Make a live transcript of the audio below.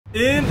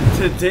In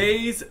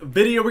today's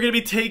video, we're going to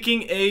be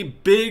taking a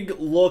big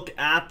look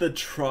at the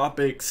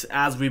tropics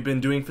as we've been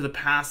doing for the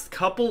past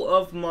couple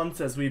of months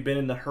as we've been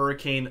in the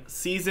hurricane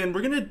season. We're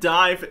going to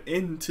dive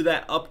into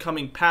that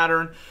upcoming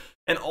pattern,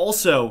 and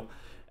also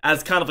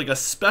as kind of like a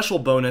special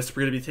bonus,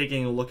 we're going to be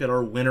taking a look at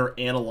our winter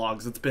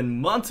analogs. It's been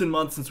months and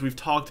months since we've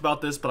talked about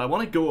this, but I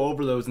want to go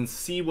over those and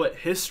see what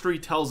history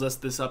tells us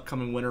this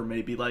upcoming winter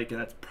may be like, and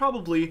that's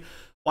probably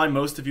why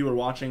most of you are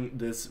watching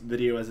this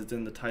video as it's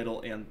in the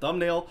title and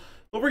thumbnail.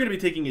 But we're going to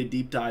be taking a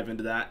deep dive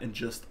into that in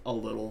just a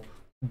little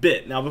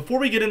bit. Now, before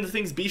we get into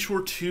things, be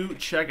sure to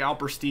check out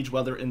Prestige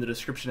Weather in the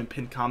description and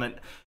pinned comment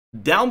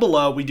down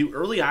below. We do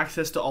early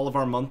access to all of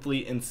our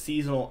monthly and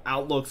seasonal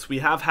outlooks. We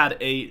have had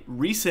a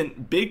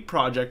recent big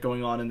project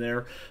going on in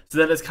there, so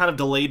that has kind of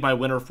delayed my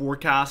winter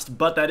forecast,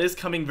 but that is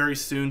coming very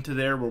soon to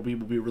there, where we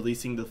will be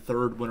releasing the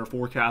third winter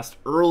forecast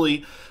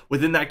early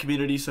within that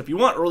community. So if you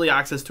want early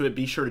access to it,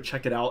 be sure to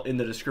check it out in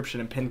the description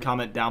and pinned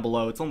comment down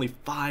below. It's only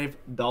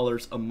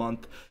 $5 a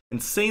month.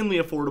 Insanely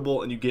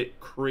affordable, and you get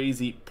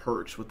crazy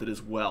perks with it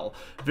as well.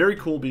 Very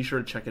cool. Be sure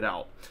to check it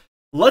out.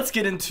 Let's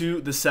get into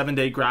the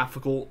 7-day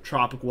graphical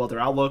tropical weather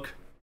outlook.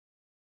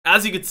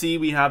 As you can see,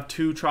 we have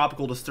two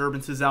tropical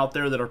disturbances out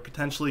there that are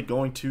potentially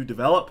going to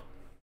develop.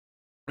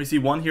 We see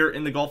one here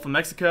in the Gulf of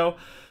Mexico,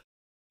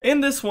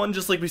 and this one,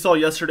 just like we saw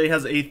yesterday,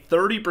 has a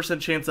 30%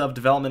 chance of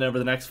development over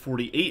the next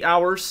 48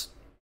 hours.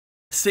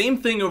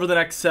 Same thing over the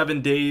next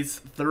 7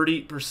 days,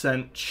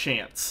 30%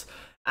 chance.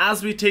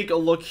 As we take a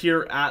look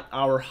here at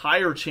our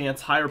higher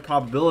chance, higher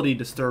probability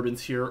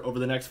disturbance here over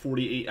the next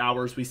 48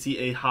 hours, we see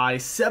a high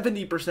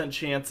 70%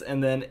 chance,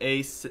 and then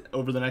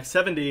over the next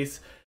 7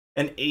 days,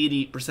 an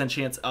 80%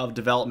 chance of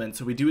development.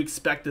 So we do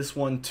expect this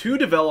one to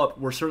develop.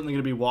 We're certainly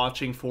going to be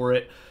watching for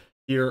it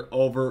here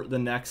over the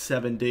next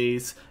 7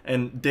 days,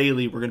 and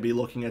daily we're going to be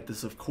looking at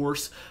this, of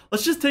course.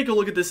 Let's just take a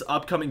look at this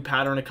upcoming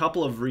pattern, a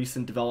couple of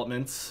recent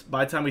developments.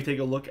 By the time we take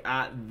a look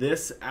at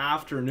this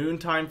afternoon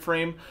time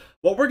frame,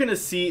 what we're going to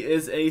see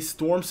is a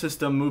storm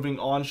system moving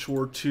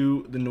onshore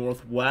to the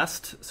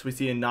northwest. So we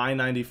see a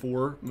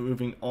 994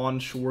 moving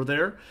onshore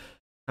there,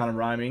 kind of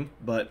rhyming,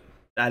 but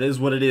that is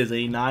what it is,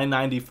 a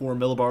 994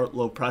 millibar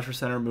low pressure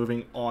center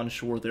moving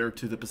onshore there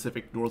to the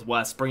Pacific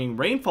Northwest, bringing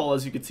rainfall,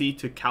 as you can see,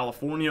 to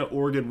California,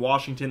 Oregon,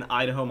 Washington,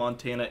 Idaho,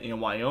 Montana,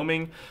 and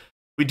Wyoming.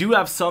 We do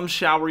have some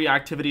showery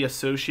activity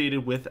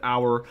associated with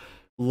our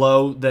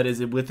low that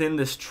is within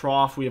this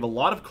trough. We have a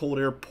lot of cold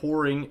air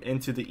pouring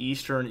into the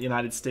eastern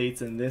United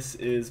States, and this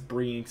is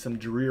bringing some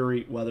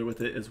dreary weather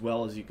with it as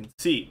well, as you can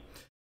see.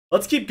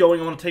 Let's keep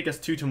going. I want to take us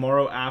to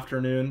tomorrow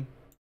afternoon,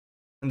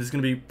 and this is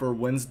going to be for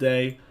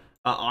Wednesday,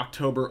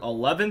 October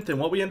 11th, and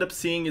what we end up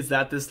seeing is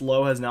that this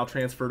low has now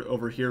transferred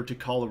over here to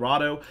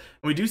Colorado,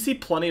 and we do see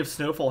plenty of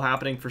snowfall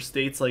happening for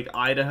states like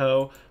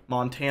Idaho,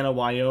 Montana,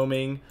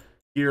 Wyoming,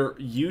 here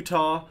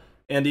Utah,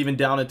 and even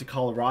down into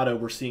Colorado.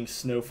 We're seeing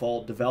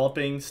snowfall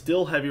developing.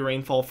 Still heavy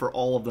rainfall for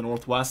all of the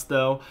Northwest,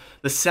 though.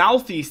 The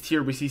Southeast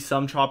here, we see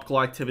some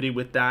tropical activity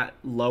with that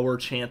lower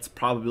chance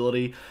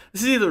probability.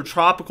 This is either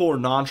tropical or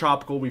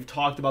non-tropical. We've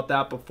talked about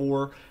that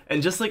before.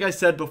 And just like I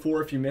said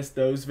before, if you missed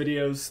those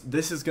videos,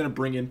 this is going to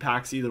bring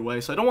impacts either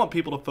way. So I don't want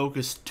people to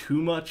focus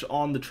too much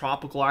on the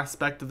tropical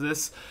aspect of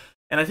this.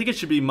 And I think it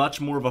should be much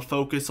more of a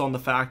focus on the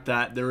fact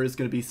that there is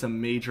going to be some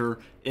major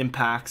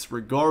impacts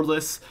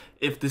regardless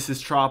if this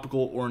is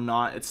tropical or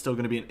not. It's still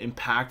going to be an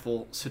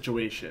impactful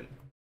situation.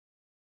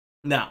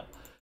 Now,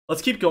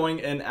 let's keep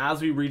going, and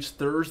as we reach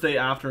Thursday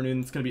afternoon,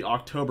 it's going to be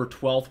October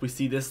 12th, we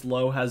see this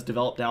low has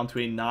developed down to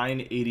a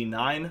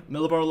 989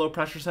 millibar low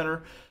pressure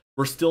center.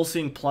 We're still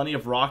seeing plenty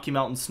of Rocky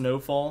Mountain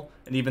snowfall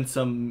and even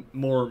some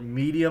more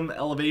medium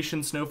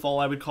elevation snowfall,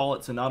 I would call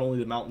it. So not only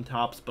the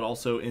mountaintops, but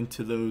also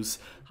into those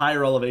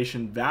higher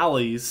elevation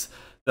valleys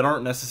that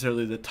aren't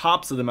necessarily the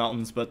tops of the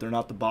mountains, but they're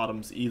not the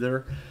bottoms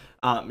either.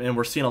 And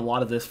we're seeing a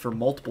lot of this for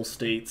multiple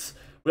states.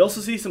 We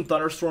also see some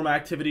thunderstorm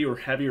activity or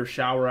heavier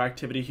shower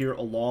activity here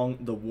along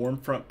the warm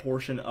front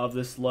portion of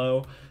this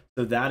low.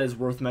 So that is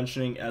worth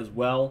mentioning as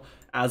well,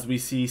 as we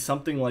see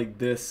something like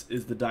this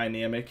is the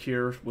dynamic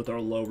here with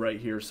our low right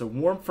here. So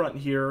warm front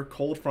here,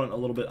 cold front a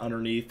little bit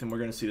underneath, and we're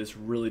going to see this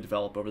really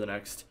develop over the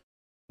next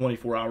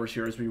 24 hours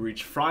here as we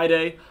reach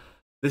Friday.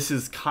 This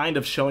is kind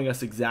of showing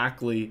us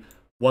exactly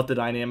what the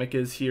dynamic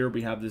is here.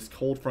 We have this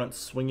cold front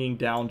swinging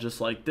down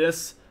just like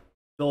this,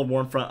 still a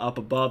warm front up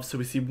above. So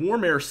we see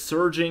warm air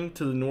surging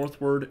to the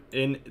northward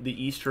in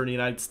the eastern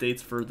United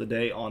States for the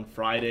day on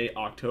Friday,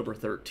 October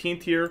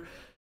 13th here.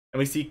 And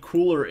we see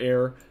cooler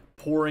air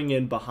pouring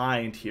in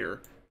behind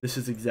here. This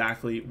is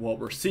exactly what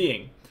we're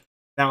seeing.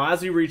 Now,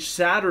 as we reach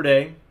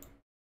Saturday,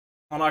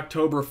 on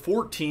October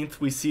 14th,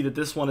 we see that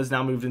this one has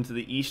now moved into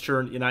the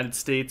eastern United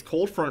States.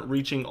 Cold front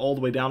reaching all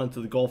the way down into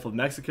the Gulf of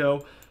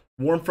Mexico.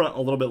 Warm front a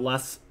little bit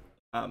less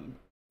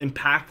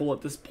impactful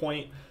at this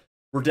point.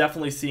 We're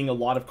definitely seeing a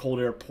lot of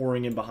cold air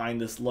pouring in behind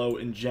this low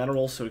in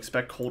general, so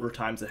expect colder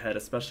times ahead,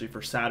 especially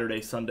for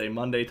Saturday, Sunday,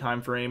 Monday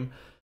time frame.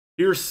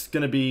 Here's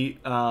going to be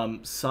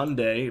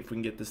Sunday, if we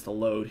can get this to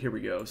load. Here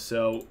we go.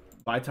 So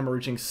By the time we're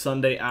reaching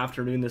Sunday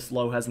afternoon, this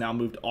low has now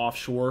moved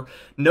offshore.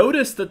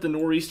 Notice that the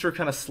nor'easter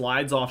kind of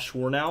slides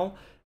offshore now,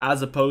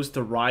 as opposed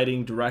to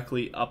riding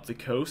directly up the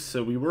coast.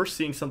 So we were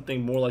seeing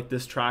something more like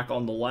this track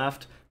on the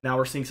left. Now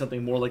we're seeing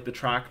something more like the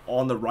track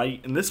on the right.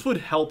 And this would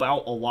help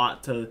out a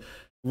lot to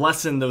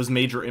lessen those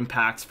major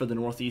impacts for the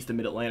Northeast and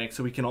Mid-Atlantic.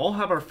 So we can all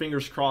have our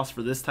fingers crossed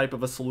for this type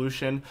of a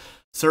solution.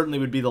 Certainly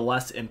would be the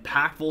less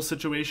impactful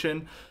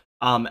situation,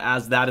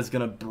 as that is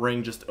going to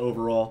bring just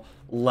overall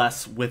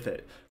less with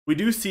it. We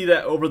do see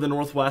that over the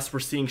Northwest, we're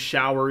seeing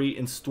showery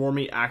and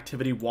stormy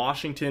activity.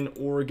 Washington,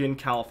 Oregon,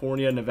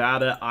 California,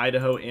 Nevada,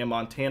 Idaho, and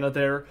Montana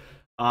there.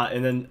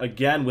 And then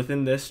again,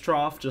 within this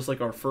trough, just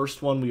like our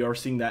first one, we are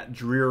seeing that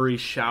dreary,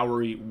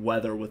 showery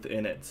weather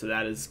within it. So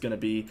that is going to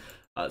be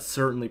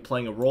certainly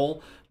playing a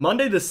role.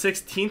 Monday the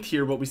 16th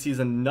here, what we see is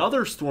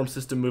another storm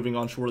system moving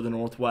onshore of the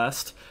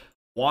Northwest.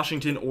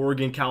 Washington,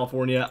 Oregon,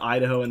 California,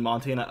 Idaho, and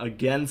Montana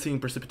again seeing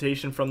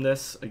precipitation from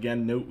this.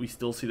 Again, note we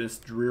still see this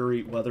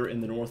dreary weather in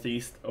the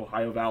Northeast,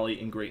 Ohio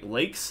Valley, and Great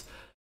Lakes.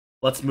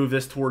 Let's move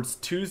this towards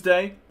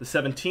Tuesday, the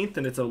 17th,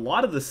 and it's a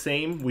lot of the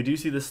same. We do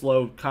see this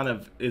low kind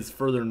of is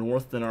further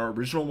north than our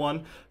original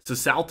one. So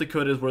South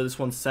Dakota is where this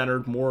one's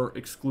centered, more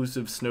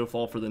exclusive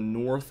snowfall for the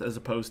north as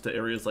opposed to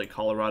areas like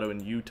Colorado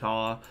and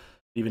Utah,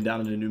 even down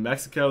into New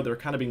Mexico. They're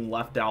kind of being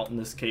left out in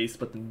this case,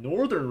 but the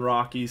northern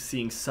Rockies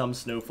seeing some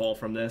snowfall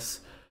from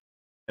this.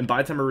 And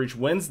by the time we reach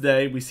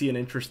Wednesday, we see an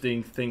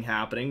interesting thing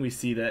happening. We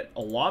see that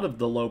a lot of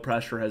the low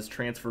pressure has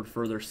transferred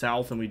further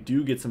south, and we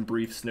do get some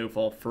brief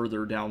snowfall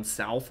further down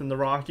south in the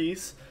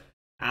Rockies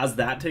as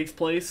that takes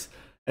place.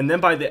 And then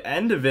by the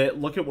end of it,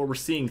 look at what we're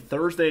seeing.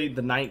 Thursday,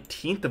 the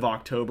 19th of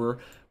October,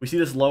 we see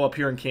this low up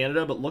here in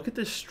Canada, but look at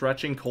this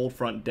stretching cold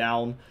front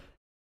down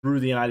through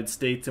the United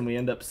States, and we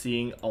end up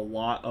seeing a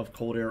lot of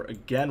cold air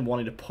again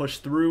wanting to push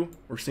through.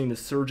 We're seeing the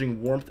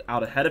surging warmth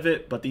out ahead of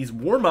it, but these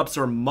warm-ups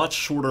are much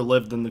shorter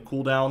lived than the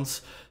cool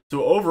downs.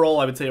 So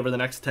overall, I would say over the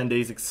next 10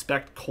 days,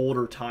 expect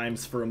colder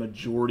times for a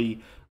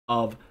majority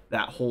of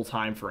that whole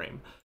time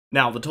frame.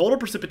 Now, the total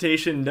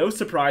precipitation, no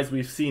surprise,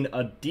 we've seen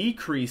a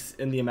decrease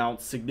in the amount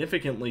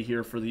significantly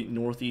here for the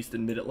Northeast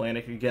and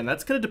Mid-Atlantic. Again,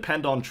 that's going to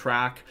depend on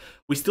track.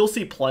 We still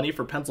see plenty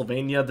for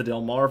Pennsylvania, the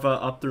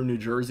Delmarva, up through New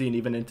Jersey, and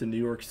even into New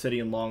York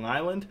City and Long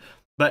Island.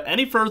 But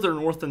any further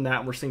north than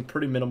that, we're seeing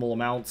pretty minimal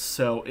amounts.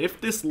 So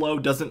if this low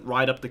doesn't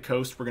ride up the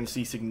coast, we're going to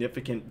see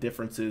significant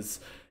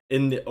differences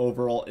in the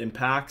overall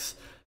impacts.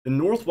 The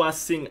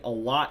Northwest seeing a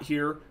lot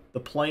here. The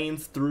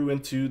plains through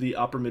into the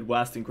upper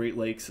Midwest and Great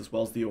Lakes, as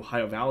well as the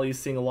Ohio Valley is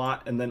seeing a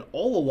lot. And then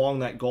all along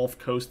that Gulf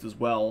Coast as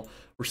well,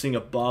 we're seeing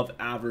above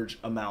average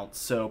amounts.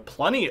 So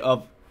plenty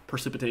of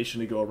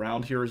precipitation to go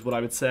around here is what I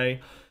would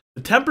say.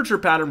 The temperature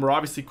pattern, we're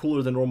obviously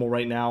cooler than normal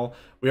right now.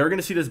 We are going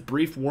to see this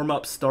brief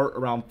warm-up start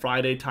around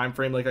Friday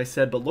timeframe, like I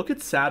said. But look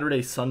at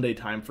Saturday, Sunday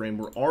timeframe.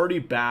 We're already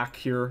back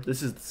here.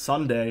 This is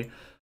Sunday.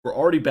 We're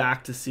already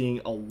back to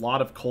seeing a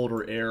lot of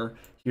colder air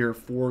here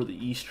for the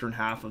eastern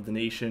half of the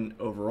nation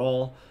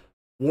overall.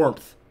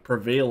 Warmth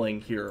prevailing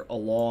here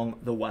along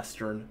the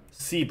western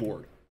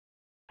seaboard.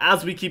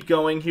 As we keep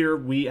going here,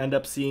 we end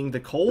up seeing the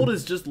cold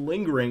is just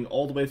lingering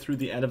all the way through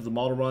the end of the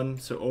model run.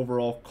 So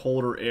overall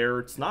colder air,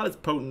 it's not as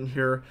potent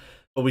here,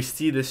 but we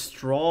see this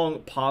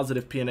strong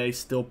positive PNA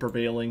still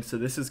prevailing. So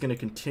this is going to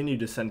continue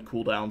to send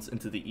cool downs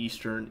into the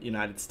eastern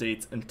United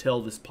States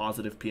until this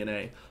positive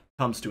PNA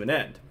comes to an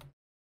end.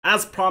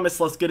 As promised,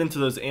 let's get into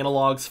those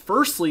analogs.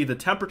 Firstly, the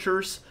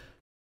temperatures.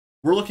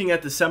 We're looking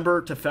at December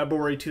to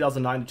February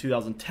 2009 to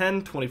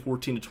 2010,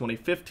 2014 to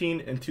 2015,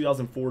 and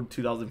 2004 to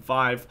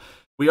 2005.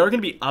 We are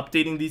going to be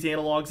updating these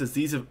analogs as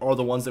these are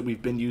the ones that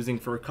we've been using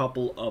for a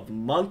couple of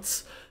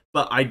months.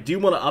 But I do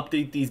want to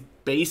update these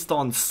based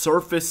on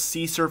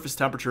sea surface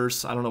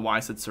temperatures. I don't know why I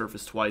said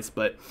surface twice,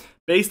 but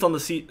based on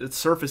the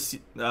surface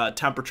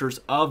temperatures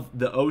of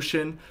the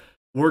ocean,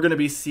 we're going to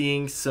be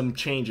seeing some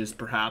changes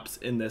perhaps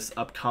in this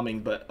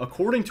upcoming, but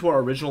according to our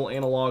original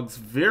analogs,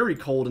 very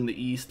cold in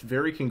the east,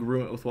 very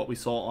congruent with what we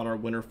saw on our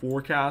winter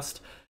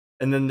forecast.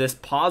 And then this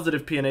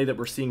positive PNA that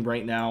we're seeing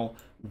right now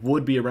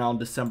would be around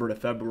December to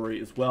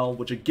February as well,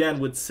 which again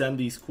would send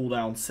these cool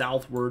downs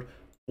southward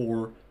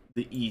for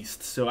the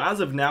east. So as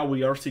of now,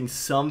 we are seeing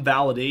some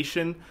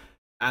validation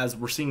as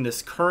we're seeing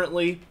this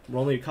currently.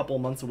 We're only a couple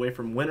of months away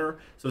from winter,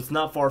 so it's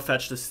not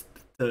far-fetched to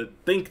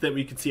think that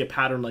we could see a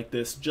pattern like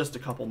this just a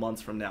couple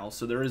months from now.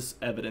 So there is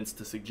evidence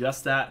to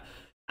suggest that.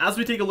 As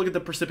we take a look at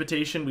the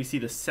precipitation, we see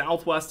the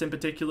Southwest in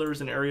particular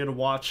is an area to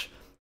watch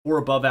for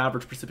above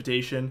average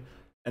precipitation,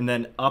 and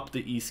then up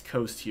the East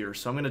Coast here.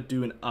 So I'm going to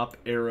do an up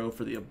arrow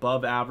for the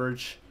above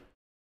average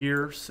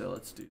here. So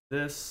let's do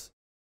this.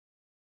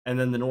 And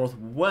then the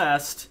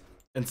Northwest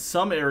and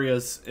some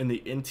areas in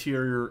the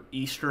interior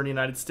eastern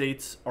United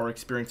States are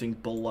experiencing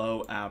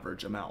below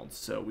average amounts.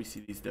 So we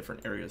see these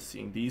different areas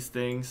seeing these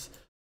things.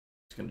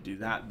 Just going to do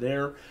that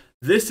there.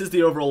 This is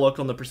the overall look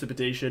on the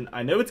precipitation.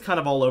 I know it's kind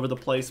of all over the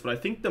place, but I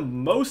think the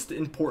most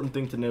important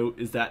thing to note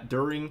is that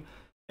during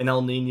an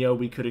El Nino,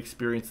 we could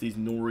experience these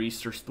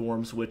nor'easter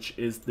storms, which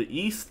is the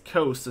East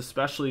Coast,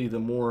 especially the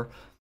more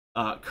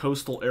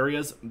coastal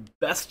areas,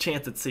 best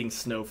chance at seeing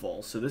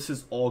snowfall. So this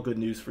is all good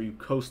news for you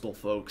coastal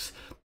folks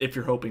if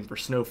you're hoping for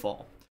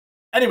snowfall.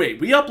 Anyway,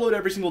 we upload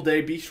every single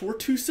day. Be sure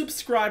to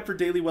subscribe for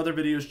daily weather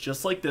videos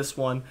just like this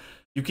one.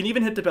 You can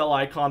even hit the bell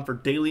icon for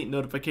daily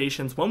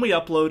notifications when we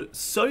upload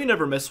so you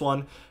never miss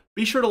one.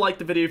 Be sure to like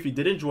the video if you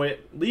did enjoy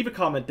it, leave a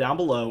comment down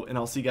below, and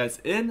I'll see you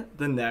guys in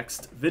the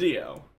next video.